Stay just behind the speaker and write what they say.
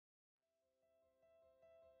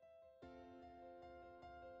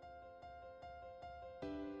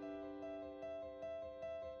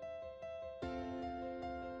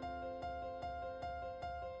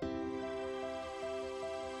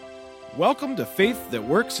Welcome to Faith That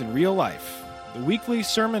Works in Real Life, the weekly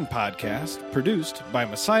sermon podcast produced by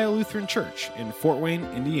Messiah Lutheran Church in Fort Wayne,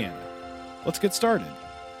 Indiana. Let's get started.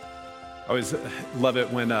 I always love it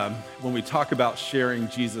when we talk about sharing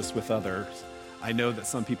Jesus with others. I know that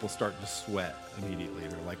some people start to sweat immediately.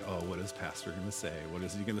 They're like, oh, what is Pastor going to say? What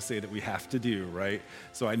is he going to say that we have to do, right?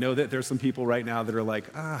 So I know that there's some people right now that are like,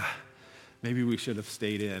 maybe we should have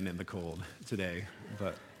stayed in the cold today.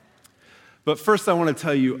 But first I want to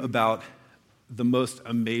tell you about the most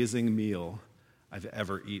amazing meal I've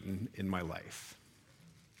ever eaten in my life.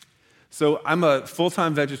 So I'm a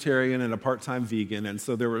full-time vegetarian and a part-time vegan, and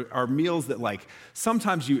so there are meals that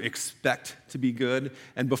sometimes you expect to be good,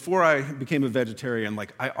 and before I became a vegetarian,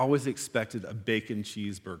 I always expected a bacon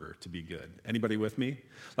cheeseburger to be good. Anybody with me?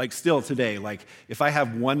 Still today, if I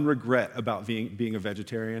have one regret about being a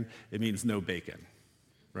vegetarian, it means no bacon,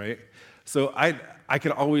 right? So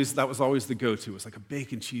that was always the go-to. It was a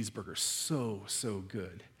bacon cheeseburger, so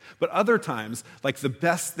good. But other times, the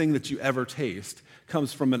best thing that you ever taste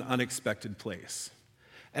comes from an unexpected place.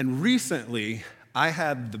 And recently, I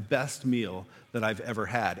had the best meal that I've ever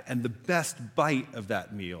had. And the best bite of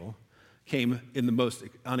that meal came in the most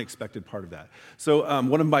unexpected part of that. So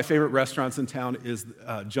one of my favorite restaurants in town is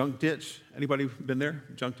Junk Ditch. Anybody been there?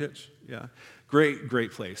 Junk Ditch? Yeah.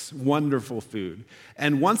 Great place. Wonderful food.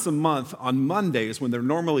 And once a month on Mondays, when they're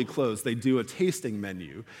normally closed, they do a tasting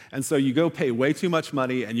menu. And so you go pay way too much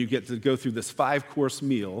money and you get to go through this 5-course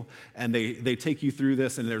meal, and they take you through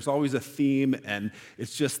this, and there's always a theme, and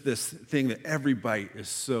it's just this thing that every bite is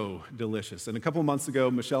so delicious. And a couple months ago,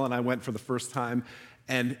 Michelle and I went for the first time,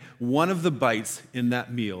 and one of the bites in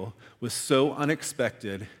that meal was so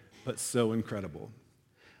unexpected, but so incredible.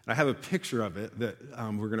 I have a picture of it that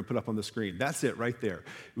we're going to put up on the screen. That's it right there.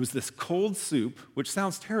 It was this cold soup, which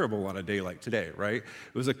sounds terrible on a day like today, right?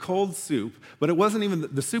 It was a cold soup, but it wasn't even,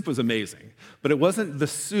 the soup was amazing, but it wasn't the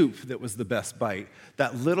soup that was the best bite.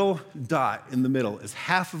 That little dot in the middle is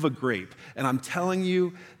half of a grape, and I'm telling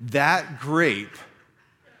you, that grape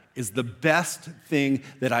is the best thing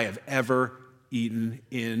that I have ever eaten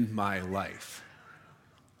in my life.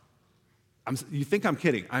 You think I'm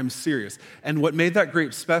kidding. I'm serious. And what made that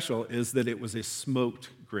grape special is that it was a smoked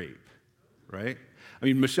grape, right? I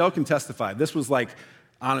mean, Michelle can testify. This was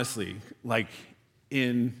honestly,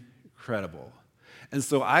 incredible. And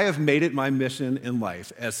so I have made it my mission in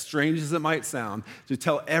life, as strange as it might sound, to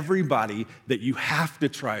tell everybody that you have to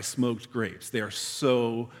try smoked grapes. They are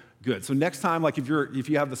so good. So next time, if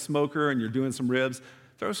you have the smoker and you're doing some ribs,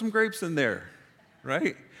 throw some grapes in there,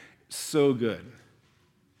 right? So good.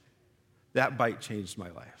 That bite changed my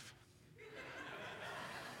life.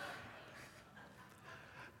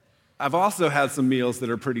 I've also had some meals that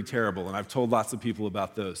are pretty terrible, and I've told lots of people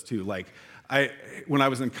about those too. When I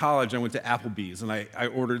was in college, I went to Applebee's, and I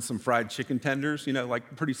ordered some fried chicken tenders,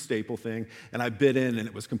 pretty staple thing, and I bit in, and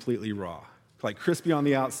it was completely raw. Crispy on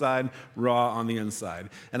the outside, raw on the inside.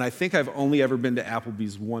 And I think I've only ever been to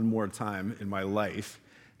Applebee's one more time in my life,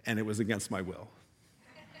 and it was against my will.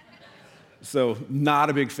 So not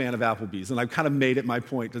a big fan of Applebee's, and I've kind of made it my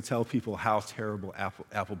point to tell people how terrible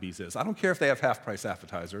Applebee's is. I don't care if they have half-price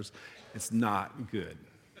appetizers. It's not good,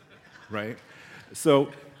 right? So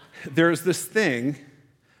there's this thing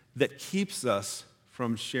that keeps us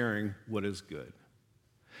from sharing what is good.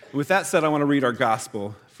 With that said, I want to read our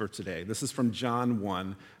gospel for today. This is from John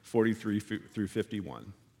 1, 43 through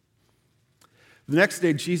 51. The next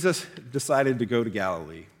day, Jesus decided to go to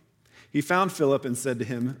Galilee. He found Philip and said to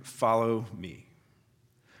him, "Follow me."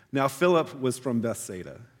 Now Philip was from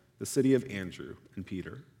Bethsaida, the city of Andrew and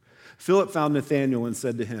Peter. Philip found Nathanael and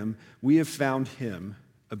said to him, "We have found him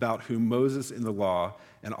about whom Moses in the law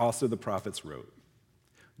and also the prophets wrote.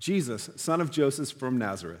 Jesus, son of Joseph from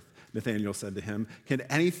Nazareth." Nathanael said to him, "Can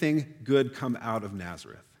anything good come out of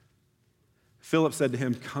Nazareth?" Philip said to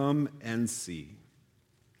him, "Come and see."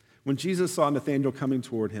 When Jesus saw Nathanael coming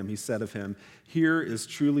toward him, he said of him, "Here is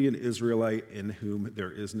truly an Israelite in whom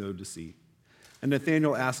there is no deceit." And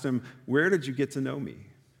Nathanael asked him, "Where did you get to know me?"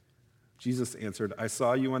 Jesus answered, "I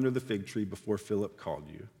saw you under the fig tree before Philip called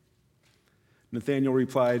you." Nathanael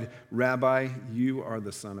replied, "Rabbi, you are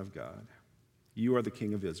the Son of God. You are the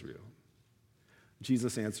King of Israel."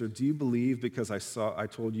 Jesus answered, "Do you believe because I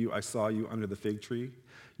told you I saw you under the fig tree?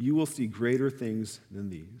 You will see greater things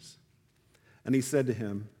than these." And he said to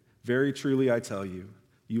him, "Very truly I tell you,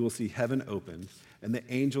 you will see heaven opened and the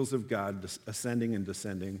angels of God ascending and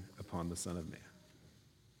descending upon the Son of Man."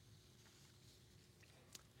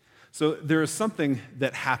 So there is something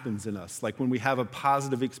that happens in us. When we have a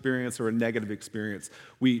positive experience or a negative experience,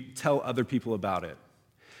 we tell other people about it.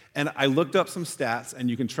 And I looked up some stats, and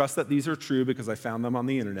you can trust that these are true because I found them on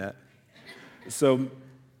the internet. So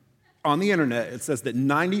on the internet, it says that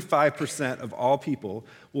 95% of all people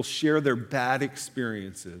will share their bad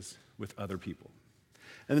experiences with other people.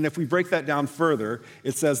 And then if we break that down further,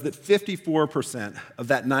 it says that 54% of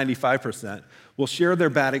that 95% will share their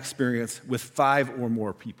bad experience with 5 or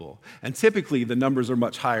more people. And typically, the numbers are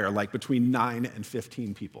much higher, like between 9 and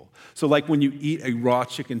 15 people. So like when you eat a raw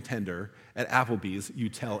chicken tender at Applebee's, you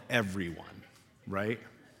tell everyone, right?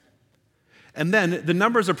 And then the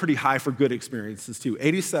numbers are pretty high for good experiences too.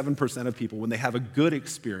 87% of people, when they have a good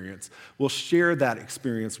experience, will share that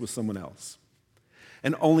experience with someone else.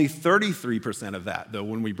 And only 33% of that, though,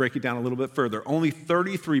 when we break it down a little bit further, only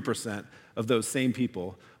 33% of those same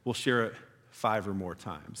people will share it 5 or more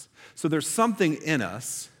times. So there's something in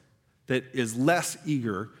us that is less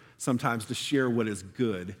eager sometimes to share what is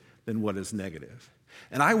good than what is negative.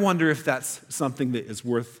 And I wonder if that's something that is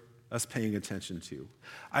worth us paying attention to.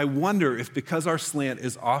 I wonder if, because our slant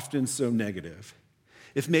is often so negative,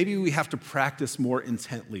 if maybe we have to practice more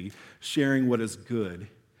intently sharing what is good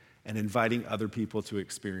and inviting other people to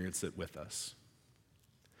experience it with us.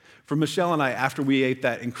 For Michelle and I, after we ate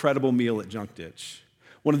that incredible meal at Junk Ditch,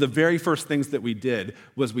 one of the very first things that we did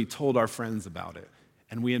was we told our friends about it,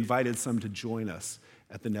 and we invited some to join us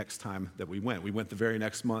at the next time that we went. We went the very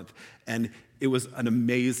next month, and it was an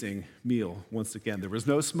amazing meal once again. There was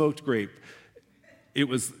no smoked grape. It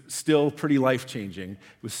was still pretty life-changing. It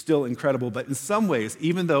was still incredible, but in some ways,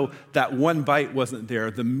 even though that one bite wasn't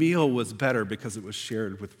there, the meal was better because it was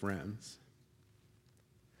shared with friends.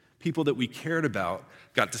 People that we cared about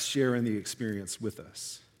got to share in the experience with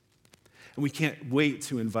us. And we can't wait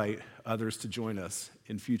to invite others to join us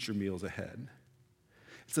in future meals ahead.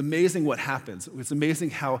 It's amazing what happens. It's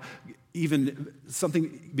amazing how even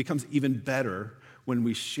something becomes even better when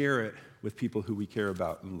we share it with people who we care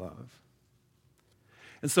about and love.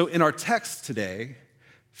 And so in our text today,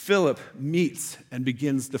 Philip meets and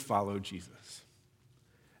begins to follow Jesus.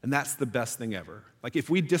 And that's the best thing ever. Like, if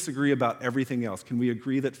we disagree about everything else, can we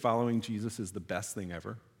agree that following Jesus is the best thing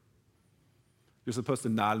ever? You're supposed to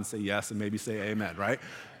nod and say yes and maybe say amen, right?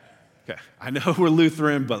 Okay, I know we're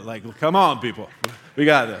Lutheran, but come on, people. We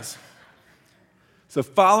got this. So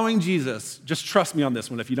following Jesus, just trust me on this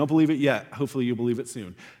one. If you don't believe it yet, hopefully you'll believe it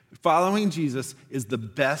soon. Following Jesus is the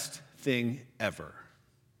best thing ever.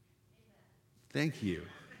 Thank you.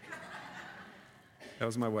 That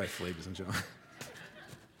was my wife, ladies and gentlemen.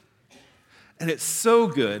 And it's so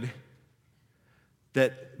good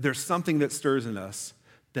that there's something that stirs in us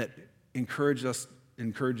that encourages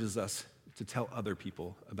us to tell other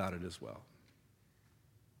people about it as well.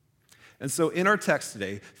 And so in our text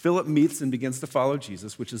today, Philip meets and begins to follow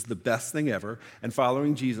Jesus, which is the best thing ever. And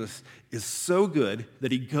following Jesus is so good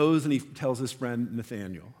that he goes and he tells his friend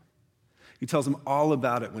Nathanael. He tells him all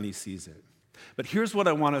about it when he sees it. But here's what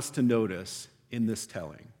I want us to notice in this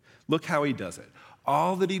telling. Look how he does it.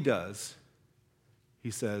 All that he does,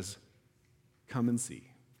 he says, come and see.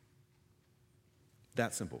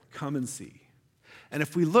 That simple. Come and see. And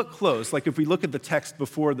if we look close, like if we look at the text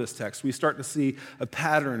before this text, we start to see a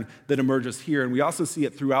pattern that emerges here, and we also see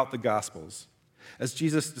it throughout the Gospels as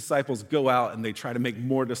Jesus' disciples go out and they try to make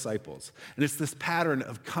more disciples. And it's this pattern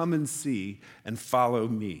of come and see and follow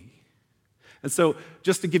me. And so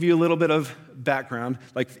just to give you a little bit of background,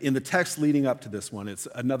 like in the text leading up to this one, it's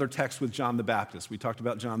another text with John the Baptist. We talked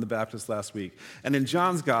about John the Baptist last week. And in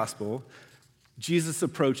John's gospel, Jesus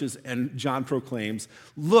approaches and John proclaims,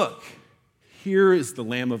 "Look, here is the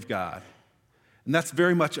Lamb of God." And that's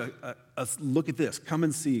very much a look at this, come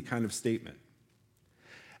and see kind of statement.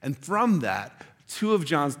 And from that, 2 of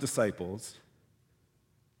John's disciples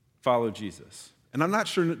follow Jesus. And I'm not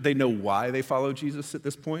sure they know why they follow Jesus at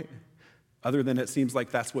this point, other than it seems like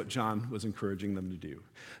that's what John was encouraging them to do.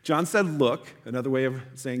 John said, "Look," another way of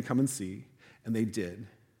saying come and see, and they did.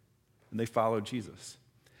 And they followed Jesus.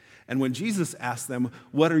 And when Jesus asked them,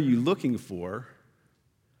 "What are you looking for?"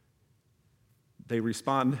 they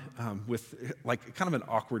respond with like kind of an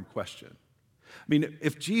awkward question. I mean,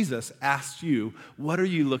 if Jesus asked you, "What are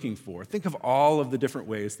you looking for?" think of all of the different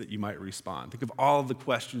ways that you might respond. Think of all of the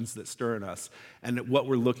questions that stir in us and what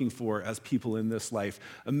we're looking for as people in this life.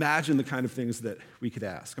 Imagine the kind of things that we could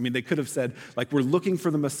ask. I mean, they could have said, like, we're looking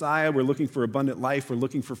for the Messiah, we're looking for abundant life, we're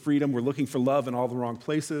looking for freedom, we're looking for love in all the wrong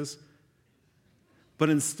places. But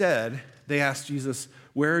instead, they asked Jesus,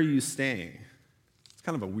 "Where are you staying?" It's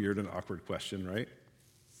kind of a weird and awkward question, right?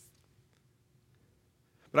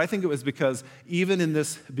 But I think it was because even in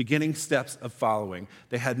this beginning steps of following,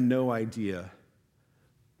 they had no idea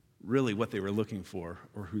really what they were looking for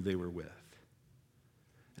or who they were with.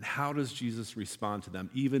 And how does Jesus respond to them,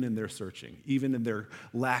 even in their searching, even in their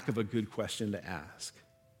lack of a good question to ask?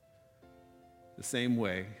 the same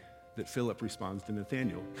way that Philip responds to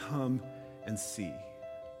Nathanael, come and see.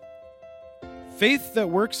 Faith That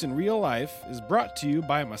Works in Real Life is brought to you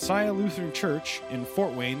by Messiah Lutheran Church in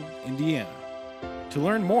Fort Wayne, Indiana. To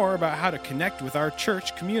learn more about how to connect with our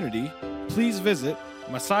church community, please visit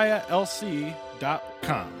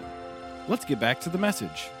messiahlc.com. Let's get back to the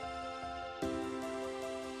message.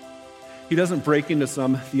 He doesn't break into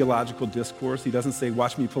some theological discourse. He doesn't say,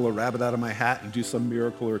 watch me pull a rabbit out of my hat and do some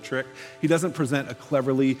miracle or trick. He doesn't present a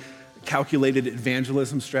cleverly calculated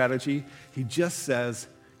evangelism strategy. He just says,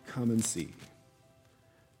 come and see.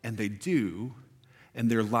 And they do, and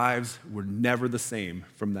their lives were never the same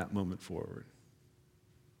from that moment forward.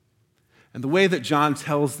 And the way that John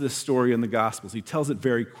tells this story in the Gospels, he tells it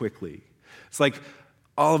very quickly. It's like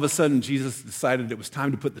all of a sudden Jesus decided it was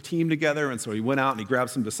time to put the team together, and so he went out and he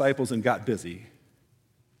grabbed some disciples and got busy.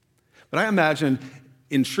 But I imagine,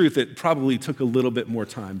 in truth, it probably took a little bit more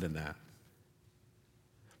time than that.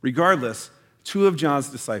 Regardless, two of John's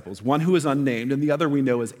disciples, one who is unnamed and the other we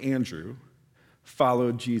know as Andrew,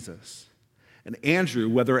 followed Jesus. And Andrew,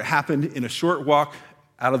 whether it happened in a short walk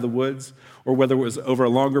out of the woods or whether it was over a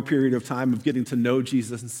longer period of time of getting to know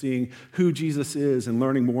Jesus and seeing who Jesus is and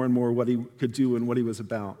learning more and more what he could do and what he was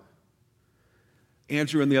about,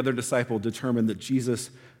 Andrew and the other disciple determined that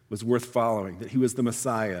Jesus was worth following, that he was the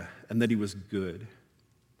Messiah, and that he was good.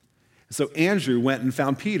 So Andrew went and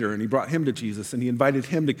found Peter, and he brought him to Jesus, and he invited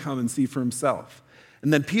him to come and see for himself.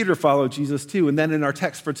 And then Peter followed Jesus too. And then in our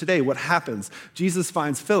text for today, what happens? Jesus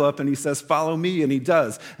finds Philip, and he says, follow me, and he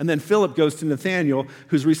does. And then Philip goes to Nathanael,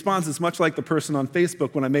 whose response is much like the person on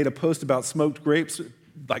Facebook when I made a post about smoked grapes,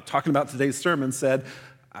 like talking about today's sermon, said,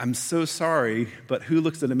 I'm so sorry, but who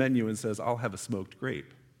looks at a menu and says, I'll have a smoked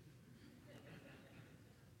grape?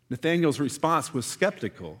 Nathanael's response was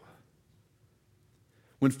skeptical.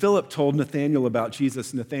 When Philip told Nathanael about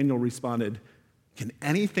Jesus, Nathanael responded, can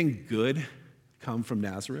anything good come from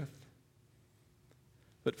Nazareth?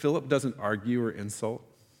 But Philip doesn't argue or insult.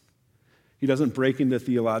 He doesn't break into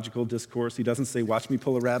theological discourse. He doesn't say, watch me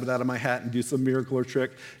pull a rabbit out of my hat and do some miracle or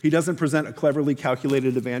trick. He doesn't present a cleverly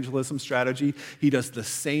calculated evangelism strategy. He does the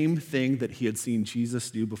same thing that he had seen Jesus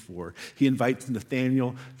do before. He invites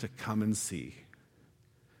Nathanael to come and see.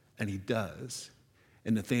 And he does.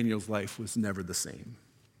 And Nathanael's life was never the same.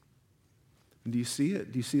 And do you see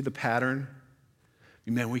it? Do you see the pattern?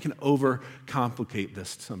 Man, we can overcomplicate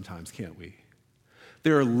this sometimes, can't we?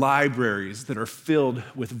 There are libraries that are filled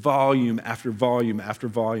with volume after volume after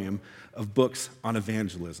volume of books on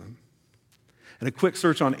evangelism. And a quick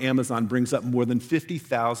search on Amazon brings up more than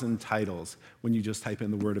 50,000 titles when you just type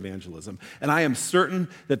in the word evangelism. And I am certain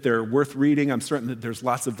that they're worth reading. I'm certain that there's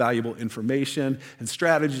lots of valuable information and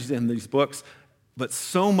strategies in these books. But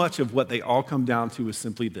so much of what they all come down to is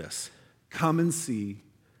simply this: come and see,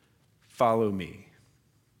 follow me.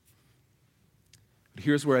 But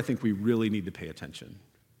here's where I think we really need to pay attention.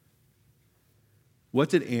 What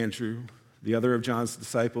did Andrew, the other of John's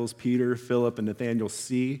disciples, Peter, Philip, and Nathanael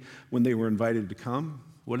see when they were invited to come?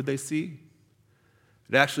 What did they see?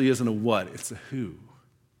 It actually isn't a what, it's a who.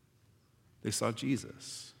 They saw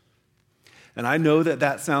Jesus. And I know that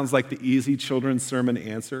that sounds like the easy children's sermon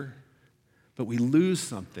answer, but we lose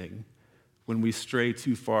something when we stray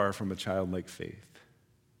too far from a childlike faith.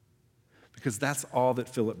 Because that's all that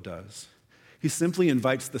Philip does. He simply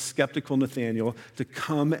invites the skeptical Nathanael to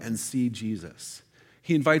come and see Jesus.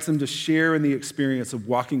 He invites him to share in the experience of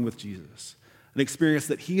walking with Jesus, an experience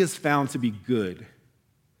that he has found to be good,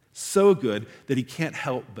 so good that he can't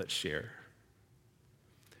help but share.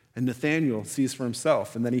 And Nathanael sees for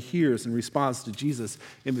himself, and then he hears and responds to Jesus'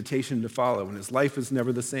 invitation to follow, and his life is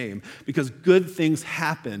never the same, because good things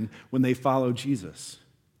happen when they follow Jesus,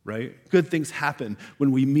 right? Good things happen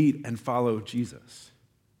when we meet and follow Jesus.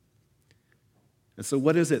 And so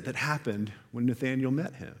what is it that happened when Nathanael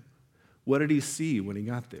met him? What did he see when he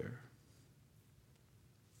got there?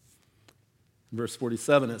 In verse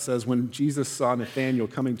 47, it says, when Jesus saw Nathanael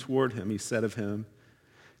coming toward him, he said of him,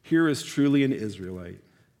 here is truly an Israelite,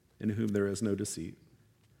 in whom there is no deceit.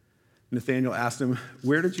 Nathanael asked him,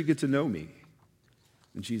 where did you get to know me?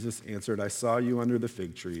 And Jesus answered, I saw you under the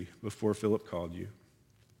fig tree before Philip called you.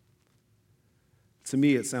 To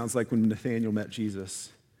me, it sounds like when Nathanael met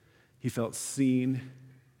Jesus, he felt seen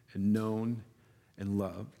and known and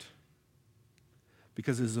loved.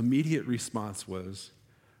 Because his immediate response was,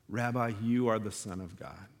 Rabbi, you are the Son of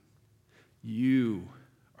God. You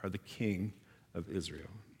are the King of Israel.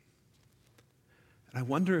 And I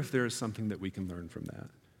wonder if there is something that we can learn from that.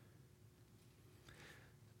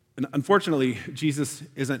 And unfortunately, Jesus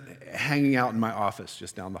isn't hanging out in my office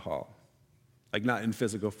just down the hall. like not in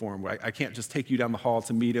physical form. I can't just take you down the hall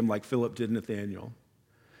to meet him like Philip did Nathanael.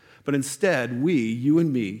 But instead, we, you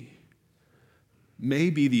and me, may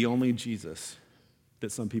be the only Jesus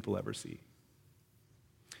that some people ever see.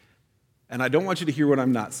 And I don't want you to hear what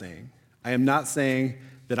I'm not saying. I am not saying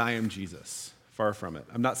that I am Jesus. Far from it.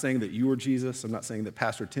 I'm not saying that you are Jesus. I'm not saying that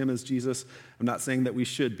Pastor Tim is Jesus. I'm not saying that we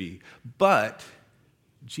should be. But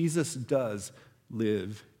Jesus does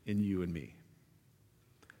live in you and me.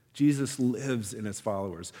 Jesus lives in his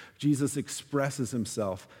followers. Jesus expresses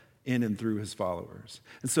himself in and through his followers.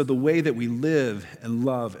 And so the way that we live and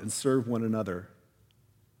love and serve one another,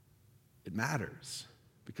 it matters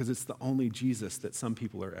because it's the only Jesus that some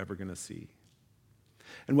people are ever going to see.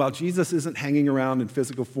 And while Jesus isn't hanging around in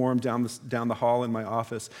physical form down the hall in my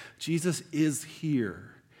office, Jesus is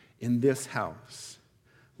here in this house,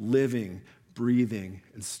 living, breathing,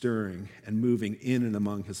 and stirring and moving in and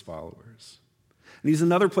among his followers. And he's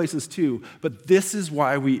in other places too, but this is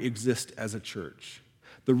why we exist as a church.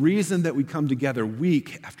 The reason that we come together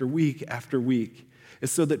week after week after week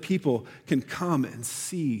is so that people can come and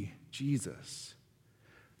see Jesus,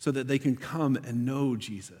 so that they can come and know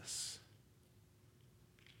Jesus,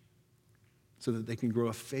 so that they can grow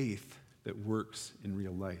a faith that works in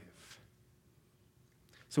real life.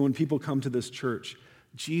 So when people come to this church,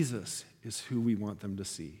 Jesus is who we want them to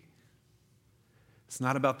see. It's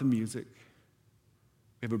not about the music.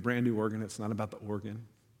 We have a brand new organ. It's not about the organ.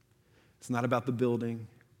 It's not about the building.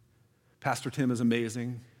 Pastor Tim is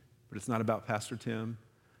amazing, but it's not about Pastor Tim.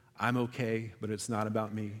 I'm okay, but it's not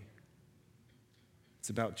about me.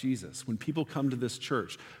 It's about Jesus. When people come to this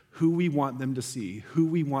church, who we want them to see, who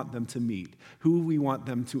we want them to meet, who we want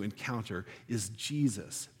them to encounter is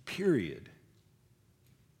Jesus, period.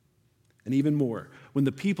 And even more, when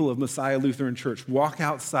the people of Messiah Lutheran Church walk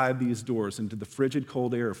outside these doors into the frigid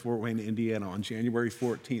cold air of Fort Wayne, Indiana on January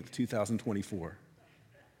 14th, 2024,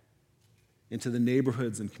 into the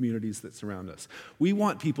neighborhoods and communities that surround us, we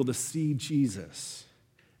want people to see Jesus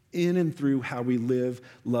in and through how we live,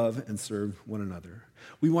 love, and serve one another.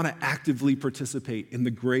 We want to actively participate in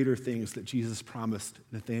the greater things that Jesus promised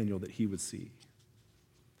Nathanael that he would see.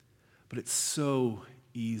 But it's so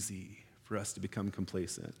easy for us to become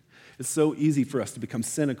complacent. It's so easy for us to become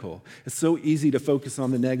cynical. It's so easy to focus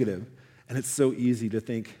on the negative. And it's so easy to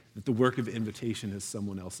think that the work of invitation is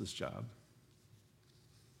someone else's job.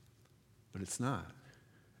 But it's not.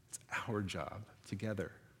 It's our job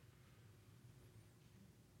together.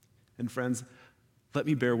 And friends, let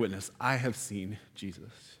me bear witness. I have seen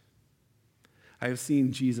Jesus. I have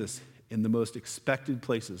seen Jesus in the most expected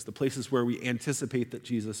places, the places where we anticipate that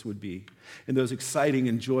Jesus would be, in those exciting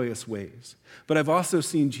and joyous ways. But I've also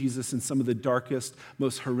seen Jesus in some of the darkest,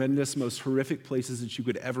 most horrendous, most horrific places that you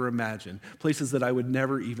could ever imagine, places that I would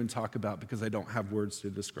never even talk about because I don't have words to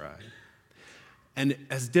describe. And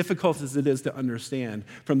as difficult as it is to understand,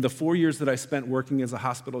 from the 4 years that I spent working as a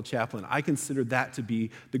hospital chaplain, I consider that to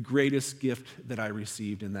be the greatest gift that I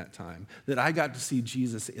received in that time, that I got to see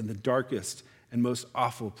Jesus in the darkest and most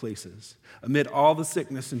awful places. Amid all the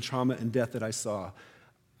sickness and trauma and death that I saw,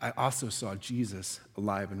 I also saw Jesus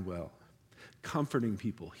alive and well, comforting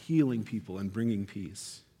people, healing people, and bringing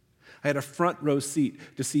peace. I had a front row seat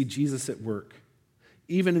to see Jesus at work,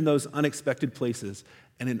 even in those unexpected places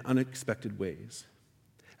and in unexpected ways.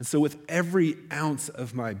 And so with every ounce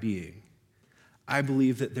of my being, I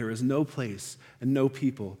believe that there is no place and no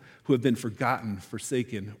people who have been forgotten,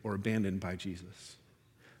 forsaken, or abandoned by Jesus.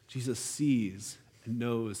 Jesus sees and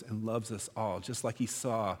knows and loves us all, just like he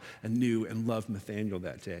saw and knew and loved Nathanael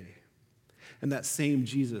that day. And that same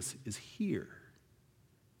Jesus is here,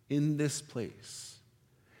 in this place.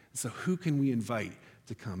 So who can we invite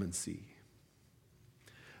to come and see?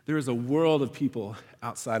 There is a world of people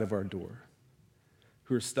outside of our door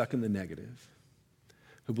who are stuck in the negative,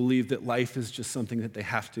 who believe that life is just something that they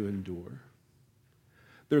have to endure.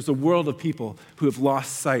 There's a world of people who have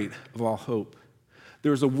lost sight of all hope.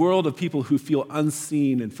 There's a world of people who feel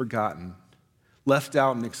unseen and forgotten, left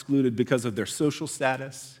out and excluded because of their social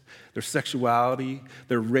status, their sexuality,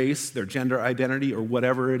 their race, their gender identity, or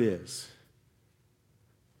whatever it is.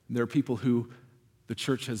 And there are people who the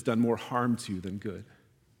church has done more harm to than good.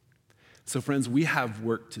 So friends, we have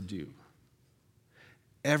work to do.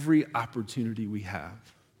 Every opportunity we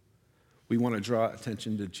have, we want to draw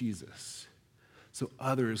attention to Jesus so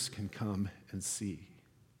others can come and see,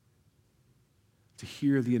 to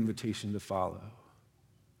hear the invitation to follow,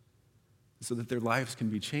 so that their lives can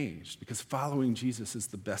be changed, because following Jesus is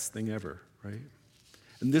the best thing ever, right?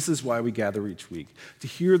 And this is why we gather each week, to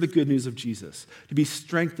hear the good news of Jesus, to be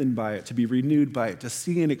strengthened by it, to be renewed by it, to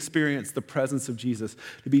see and experience the presence of Jesus,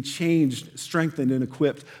 to be changed, strengthened, and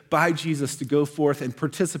equipped by Jesus to go forth and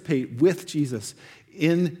participate with Jesus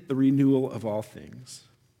in the renewal of all things.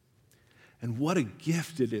 And what a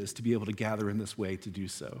gift it is to be able to gather in this way to do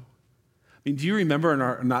so. I mean, do you remember in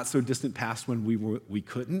our not so distant past when we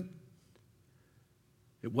couldn't?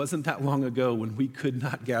 It wasn't that long ago when we could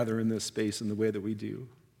not gather in this space in the way that we do.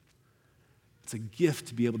 It's a gift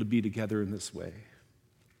to be able to be together in this way.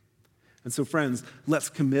 And so, friends, let's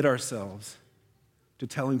commit ourselves to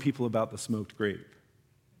telling people about the smoked grape,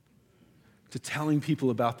 to telling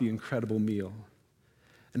people about the incredible meal,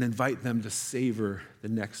 and invite them to savor the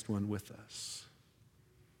next one with us.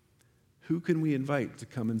 Who can we invite to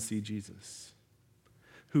come and see Jesus?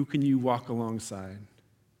 Who can you walk alongside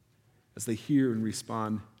as they hear and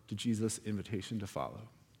respond to Jesus' invitation to follow?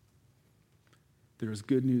 There is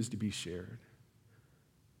good news to be shared.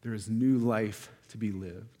 There is new life to be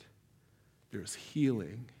lived. There is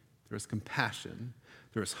healing. There is compassion.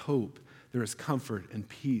 There is hope. There is comfort and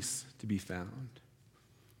peace to be found.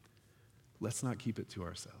 Let's not keep it to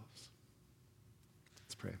ourselves.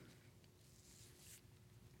 Let's pray.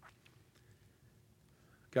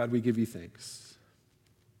 God, we give you thanks.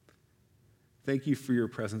 Thank you for your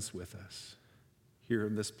presence with us here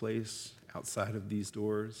in this place, outside of these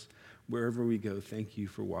doors, wherever we go. Thank you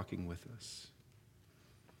for walking with us.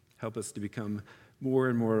 Help us to become more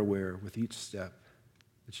and more aware with each step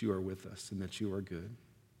that you are with us and that you are good.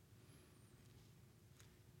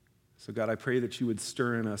 So God, I pray that you would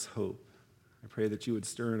stir in us hope. I pray that you would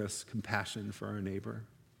stir in us compassion for our neighbor.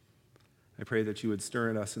 I pray that you would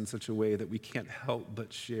stir in us in such a way that we can't help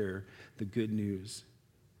but share the good news,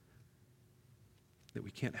 that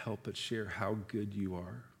we can't help but share how good you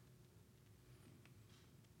are.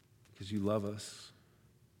 Because you love us,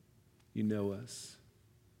 you know us,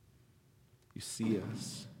 you see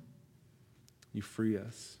us, you free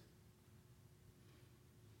us.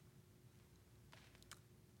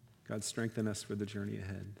 God, strengthen us for the journey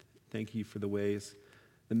ahead. Thank you for the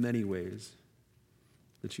many ways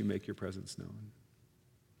that you make your presence known.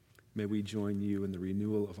 May we join you in the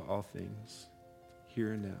renewal of all things,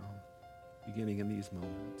 here and now, beginning in these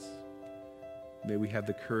moments. May we have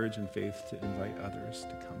the courage and faith to invite others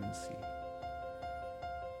to come and see.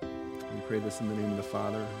 We pray this in the name of the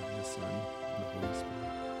Father, and the Son, and the Holy Spirit.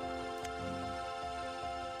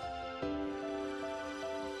 Amen.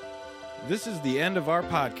 This is the end of our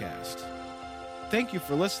podcast. Thank you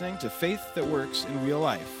for listening to Faith That Works in Real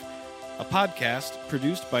Life, a podcast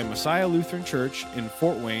produced by Messiah Lutheran Church in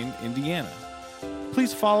Fort Wayne, Indiana.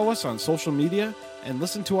 Please follow us on social media and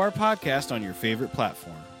listen to our podcast on your favorite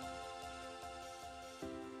platform.